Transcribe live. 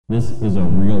This is a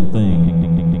real thing.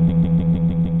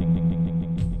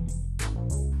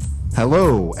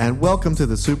 Hello, and welcome to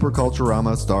the Super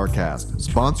Culturama Starcast,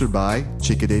 sponsored by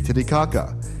Chickadee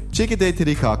Titicaca. Chickadee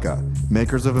Titicaca,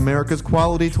 makers of America's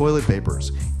quality toilet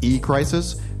papers,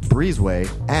 E-Crisis, Breezeway,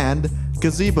 and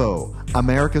Gazebo,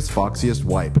 America's foxiest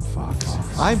wipe.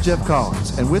 I'm Geoff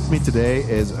Collins, and with me today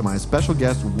is my special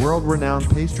guest, world-renowned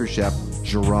pastry chef,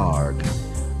 Gerard.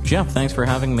 Geoff, thanks for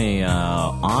having me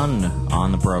on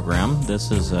the program. This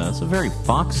is it's a very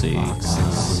foxy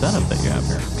setup that you have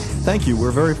here. Thank you.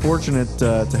 We're very fortunate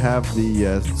to have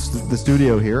the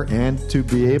studio here and to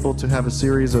be able to have a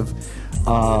series of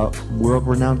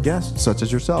world-renowned guests such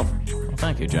as yourself. Well,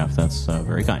 thank you, Geoff. That's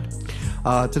very kind.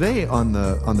 Today on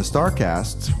the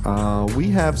Starcast, we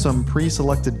have some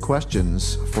pre-selected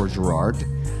questions for Gerard.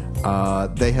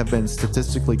 They have been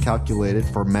statistically calculated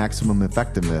for maximum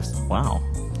effectiveness. Wow.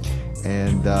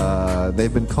 And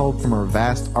they've been culled from our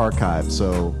vast archive,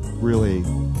 so really,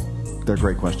 they're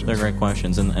great questions. They're great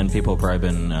questions, and people have probably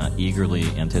been eagerly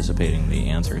anticipating the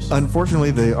answers.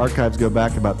 Unfortunately, the archives go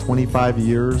back about 25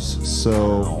 years,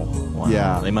 so Wow.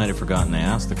 yeah. They might have forgotten to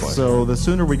ask the question. So the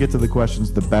sooner we get to the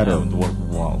questions, the better.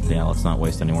 Well, yeah, let's not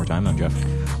waste any more time then, Geoff.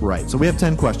 Right, so we have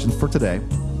 10 questions for today.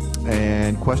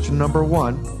 And question number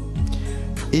 1,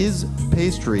 is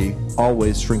pastry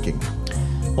always shrinking?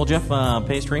 Well, Geoff,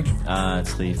 pastry,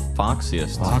 it's the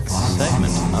foxiest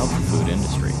segment of the food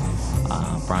industry.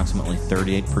 Approximately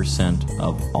 38%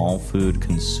 of all food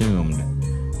consumed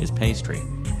is pastry.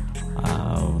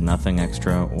 Nothing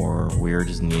extra or weird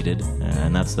is needed,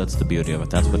 and that's the beauty of it.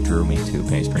 That's what drew me to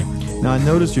pastry. Now, I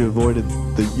noticed you avoided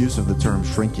the use of the term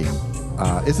shrinking.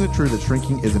 Isn't it true that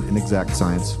shrinking is an inexact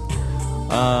science? Is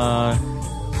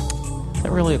that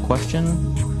really a question?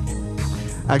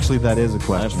 Actually, that is a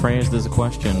question. Phrased as a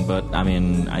question, but I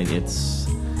mean, it's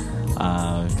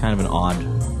kind of an odd.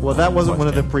 Well, that wasn't question. one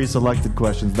of the pre-selected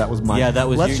questions. That was mine. Yeah, that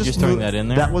was you just throwing that in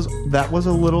there. That was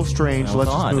a little strange. That was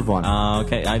Let's just odd. move on.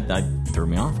 Okay, I threw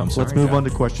me off. I'm sorry. Let's move Geoff. on to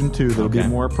question 2. That'll Okay. be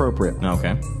more appropriate.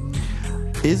 Okay.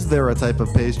 Is there a type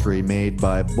of pastry made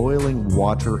by boiling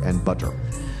water and butter?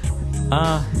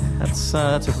 That's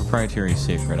a proprietary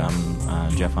secret.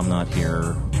 Geoff. I'm not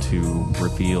here to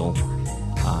reveal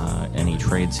any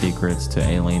trade secrets to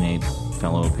alienate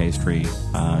fellow pastry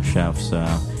chefs.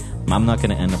 I'm not going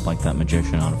to end up like that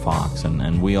magician on Fox.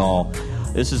 And we all,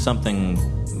 this is something,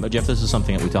 Geoff, this is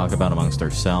something that we talk about amongst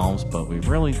ourselves, but we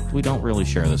don't really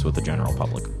share this with the general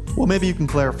public. Well, maybe you can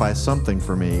clarify something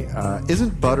for me.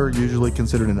 Isn't butter usually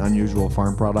considered an unusual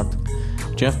farm product?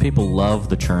 Geoff, people love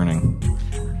the churning.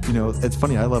 You know, it's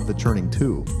funny, I love the churning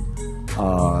too.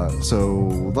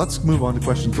 So let's move on to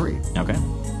question 3. Okay.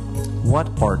 What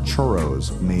are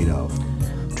churros made of?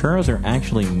 Churros are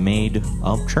actually made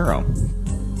of churro.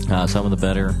 Some of the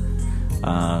better,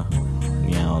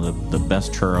 the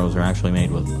best churros are actually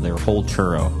made with their whole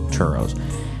churros,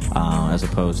 as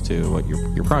opposed to what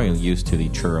you're probably used to, the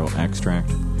churro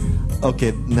extract.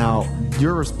 Okay, now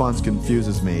your response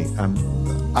confuses me.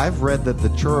 I've read that the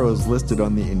churro is listed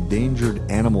on the Endangered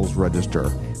Animals Register,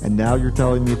 and now you're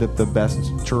telling me that the best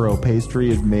churro pastry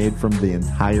is made from the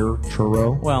entire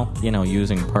churro? Well,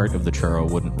 using part of the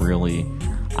churro wouldn't really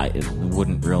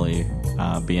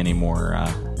be any more,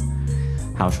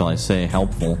 how shall I say,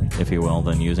 helpful, if you will,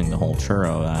 than using the whole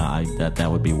churro. That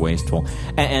would be wasteful.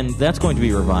 And that's going to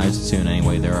be revised soon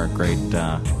anyway. There are great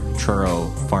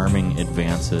churro farming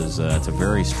advances. It's a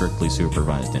very strictly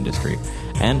supervised industry.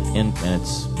 And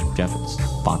it's, Geoff, it's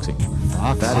foxy.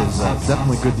 That is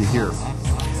definitely good to hear.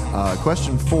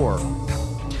 Question 4.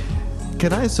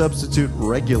 Can I substitute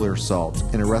regular salt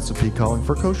in a recipe calling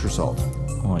for kosher salt?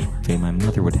 Oh, my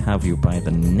mother would have you by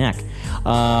the neck.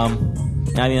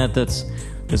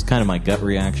 That's kind of my gut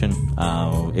reaction.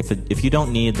 If you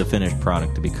don't need the finished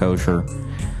product to be kosher,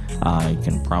 you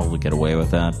can probably get away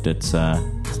with that. It's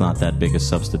not that big a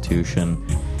substitution.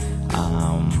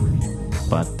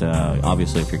 But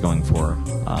obviously, if you're going for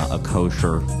a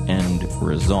kosher end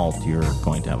result, you're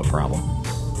going to have a problem.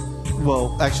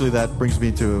 Well, actually, that brings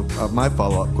me to my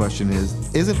follow-up question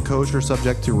isn't kosher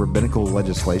subject to rabbinical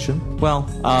legislation? Well,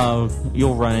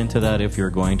 you'll run into that if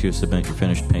you're going to submit your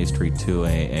finished pastry to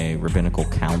a rabbinical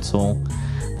council.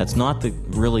 That's not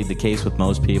really the case with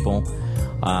most people.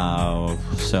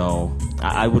 So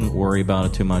I wouldn't worry about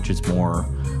it too much. It's more,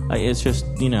 it's just,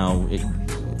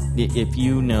 if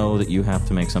you know that you have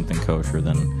to make something kosher,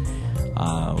 then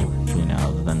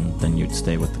you'd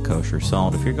stay with the kosher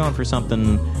salt. If you're going for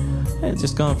something,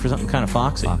 just going for something kind of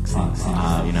foxy.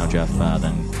 Geoff,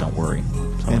 then don't worry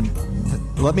so much.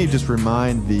 Let me just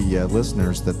remind the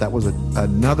listeners that was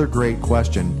another great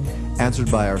question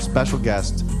answered by our special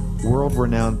guest,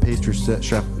 world-renowned pastry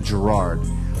chef Gerard.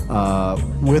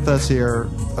 With us here,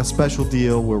 a special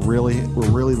deal. We're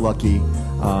really lucky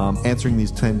answering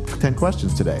these 10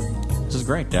 questions today. This is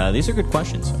great. These are good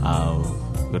questions.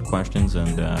 Good questions,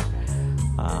 and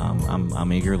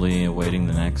I'm eagerly awaiting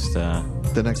the next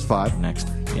 5.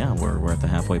 We're at the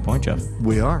halfway point, Geoff.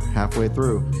 We are halfway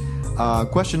through.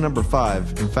 Question number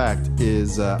 5, in fact,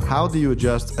 is how do you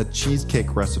adjust a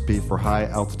cheesecake recipe for high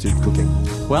altitude cooking?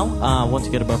 Well, once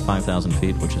you get above 5,000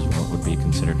 feet, which is what would be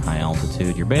considered high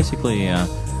altitude, you're basically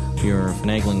you're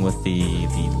finagling with the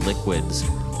liquids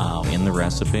in the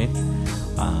recipe.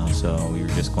 So you're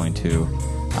just going to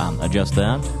adjust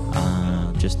that.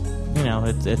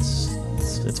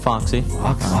 It's foxy.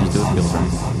 Just do what feels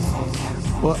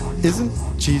right. Well, isn't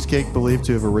cheesecake believed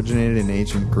to have originated in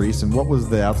ancient Greece, and what was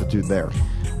the altitude there?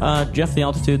 Geoff, the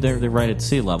altitude, they're right at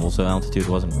sea level, so altitude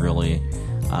wasn't really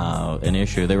an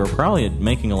issue. They were probably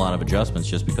making a lot of adjustments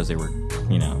just because they were,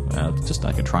 just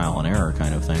like a trial and error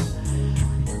kind of thing.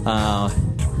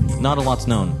 Not a lot's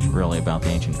known, really, about the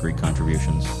ancient Greek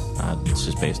contributions. It's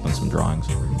just based on some drawings.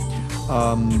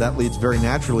 That leads very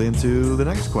naturally into the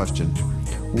next question.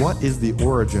 What is the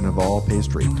origin of all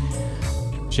pastry?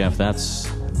 Geoff, that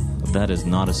is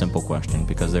not a simple question,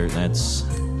 because it's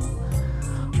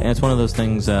one of those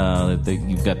things that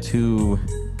you've got two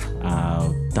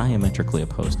diametrically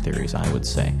opposed theories, I would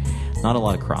say. Not a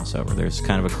lot of crossover. There's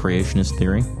kind of a creationist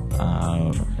theory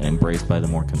embraced by the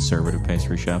more conservative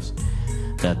pastry chefs,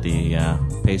 that the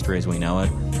pastry as we know it,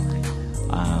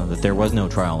 that there was no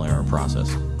trial and error process,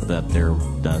 that there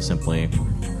simply,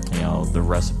 the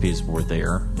recipes were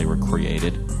there, they were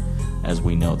created as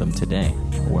we know them today.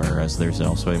 Whereas there's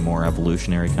also a more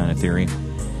evolutionary kind of theory.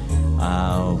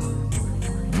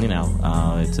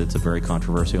 It's a very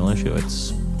controversial issue.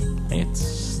 It's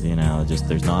just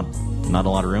there's not a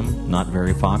lot of room, not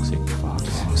very foxy.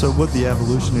 So would the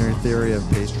evolutionary theory of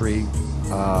pastry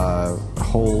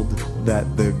hold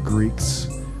that the Greeks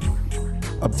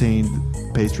obtained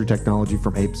pastry technology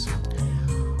from apes?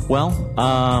 Well,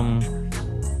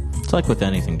 it's like with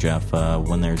anything, Geoff.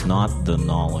 When there's not the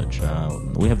knowledge,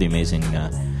 we have the amazing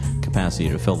capacity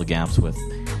to fill the gaps with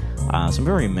some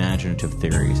very imaginative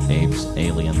theories: apes,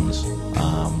 aliens,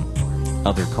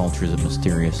 other cultures that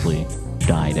mysteriously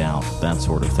died out, that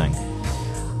sort of thing.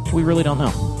 We really don't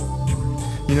know.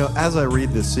 As I read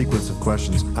this sequence of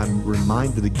questions, I'm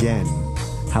reminded again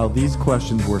how these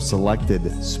questions were selected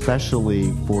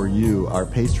specially for you, our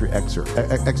pastry expert,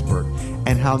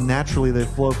 and how naturally they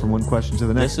flow from one question to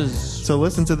the next. So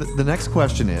listen to the next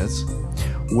question is,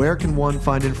 where can one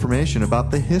find information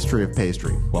about the history of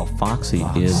pastry? Well, Foxy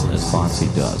is as Foxy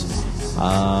does.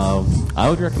 I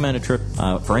would recommend a trip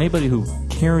for anybody who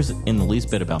cares in the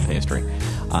least bit about pastry.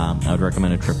 I would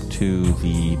recommend a trip to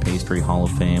the Pastry Hall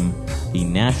of Fame, the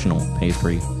National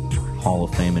Pastry Hall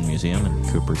of Fame and Museum in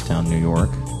Cooperstown, New York.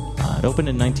 It opened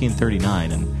in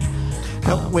 1939,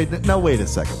 and wait a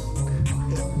second.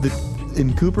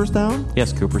 In Cooperstown?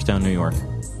 Yes, Cooperstown, New York.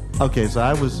 Okay, so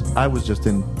I was just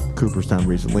in Cooperstown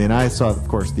recently, and I saw, of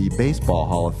course, the Baseball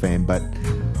Hall of Fame, but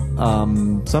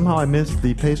somehow I missed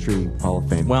the Pastry Hall of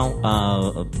Fame.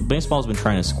 Well, baseball's been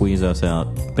trying to squeeze us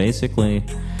out basically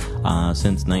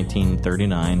since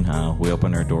 1939. We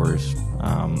opened our doors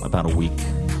about a week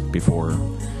before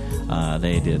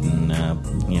they did, and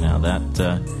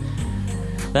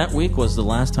that week was the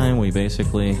last time we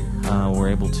basically were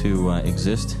able to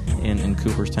exist in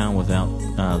Cooperstown without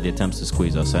the attempts to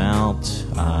squeeze us out.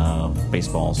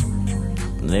 Baseball's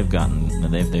they've got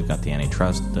the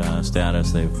antitrust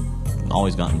status. They've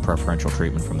always gotten preferential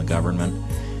treatment from the government,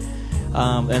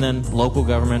 and then local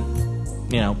government,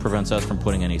 prevents us from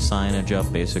putting any signage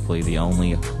up. Basically, the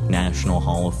only National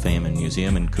Hall of Fame and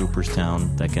Museum in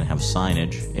Cooperstown that can have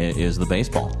signage is the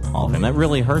Baseball Hall of Fame. That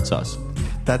really hurts us.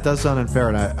 That does sound unfair,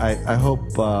 and I hope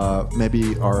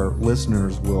maybe our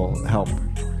listeners will help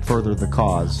further the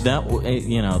cause. That would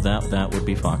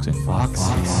be foxy.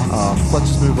 Let's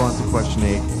just move on to question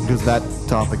 8, because that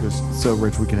topic is so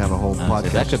rich we could have a whole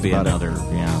podcast. That could be another,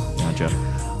 Geoff.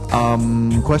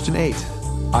 Question 8.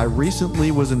 I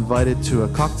recently was invited to a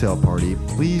cocktail party.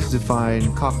 Please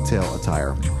define cocktail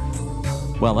attire.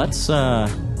 Well, that's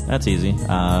easy.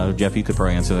 Geoff, you could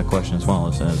probably answer that question as well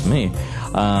as me.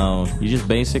 You just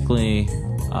basically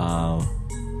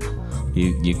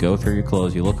you go through your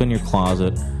clothes, you look in your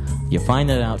closet, you find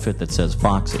that outfit that says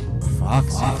Foxy.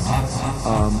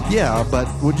 Yeah, but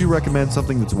would you recommend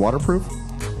something that's waterproof?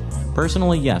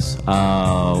 Personally, yes,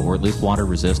 or at least water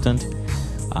resistant.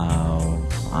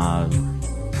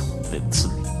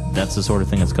 That's the sort of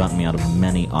thing that's gotten me out of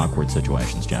many awkward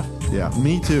situations, Geoff. Yeah,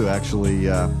 me too, actually.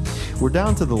 We're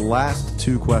down to the last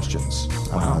two questions.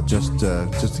 Wow. Just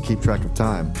to keep track of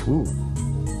time. Ooh,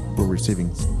 we're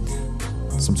receiving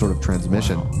some sort of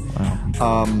transmission.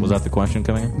 Wow. Was that the question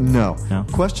coming in? No. No?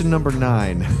 Question number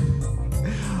 9.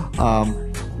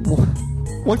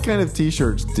 What kind of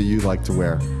T-shirts do you like to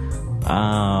wear?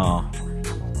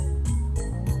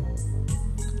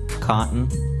 Cotton,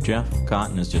 Jeff.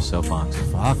 Cotton is just so foxy.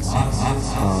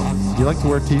 Do you like to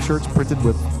wear T-shirts printed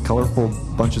with colorful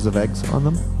bunches of eggs on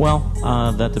them? Well,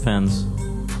 that depends.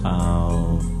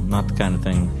 Not the kind of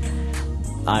thing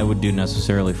I would do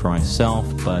necessarily for myself,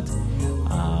 but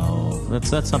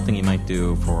that's something you might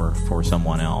do for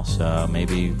someone else.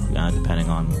 Maybe depending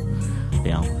on,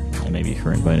 maybe if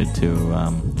you're invited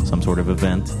to some sort of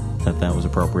event that was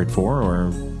appropriate for,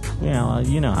 or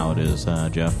you know how it is,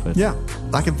 Jeff. Yeah,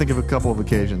 I can think of a couple of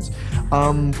occasions.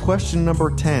 Question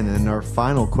number 10, and our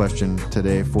final question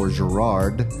today for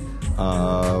Gerard,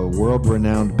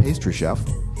 world-renowned pastry chef.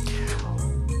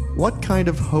 What kind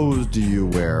of hose do you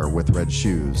wear with red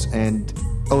shoes? And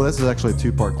this is actually a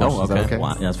two-part question. Oh, okay. Is that okay?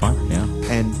 Well, that's fine. Yeah.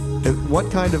 And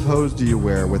what kind of hose do you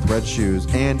wear with red shoes?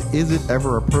 And is it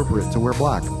ever appropriate to wear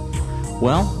black?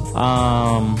 Well,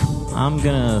 I'm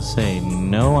gonna say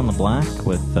no on the black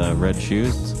with red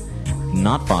shoes. It's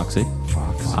not foxy.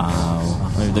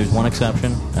 There's one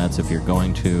exception. That's if you're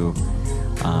going to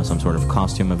some sort of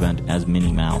costume event as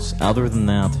Minnie Mouse. Other than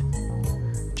that,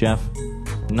 Jeff,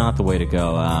 not the way to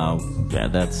go.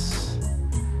 That's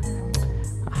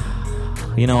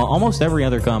almost every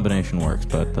other combination works,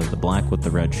 but the black with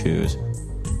the red shoes.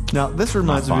 Now, this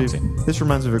reminds me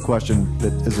of a question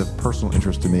that is of personal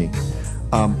interest to me.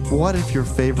 What if your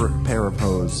favorite pair of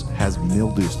hose has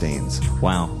mildew stains?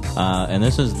 Wow. And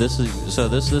this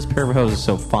pair of hose is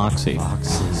so foxy.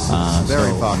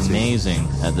 Very foxy. Amazing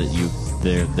that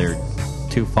they're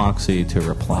too foxy to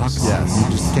replace. Yes, you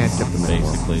just can't get them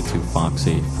anymore. Basically too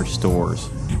foxy for stores.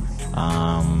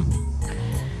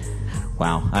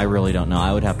 Wow, I really don't know.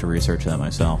 I would have to research that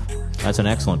myself. That's an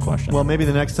excellent question. Well, maybe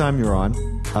the next time you're on,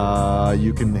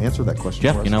 you can answer that question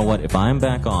Jeff, for us. you know what? If I'm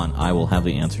back on, I will have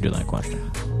the answer to that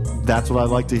question. That's what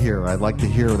I'd like to hear. I'd like to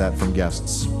hear that from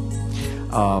guests.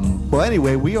 Well,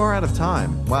 anyway, we are out of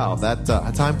time. Wow, that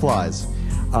time flies.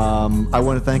 I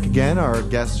want to thank again our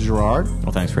guest, Gerard.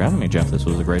 Well, thanks for having me, Jeff. This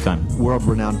was a great time.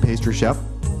 World-renowned pastry chef.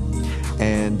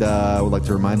 And I would like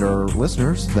to remind our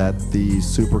listeners that the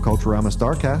Super Culturama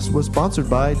Starcast was sponsored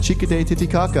by Chica de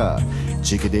Titicaca.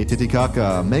 Chica de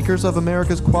Titicaca, makers of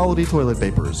America's quality toilet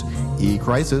papers,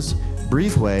 E-Crisis,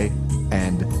 Breezeway,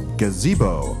 and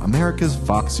Gazebo, America's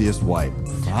foxiest wipe.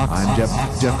 I'm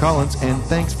Geoff Collens, and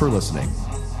thanks for listening.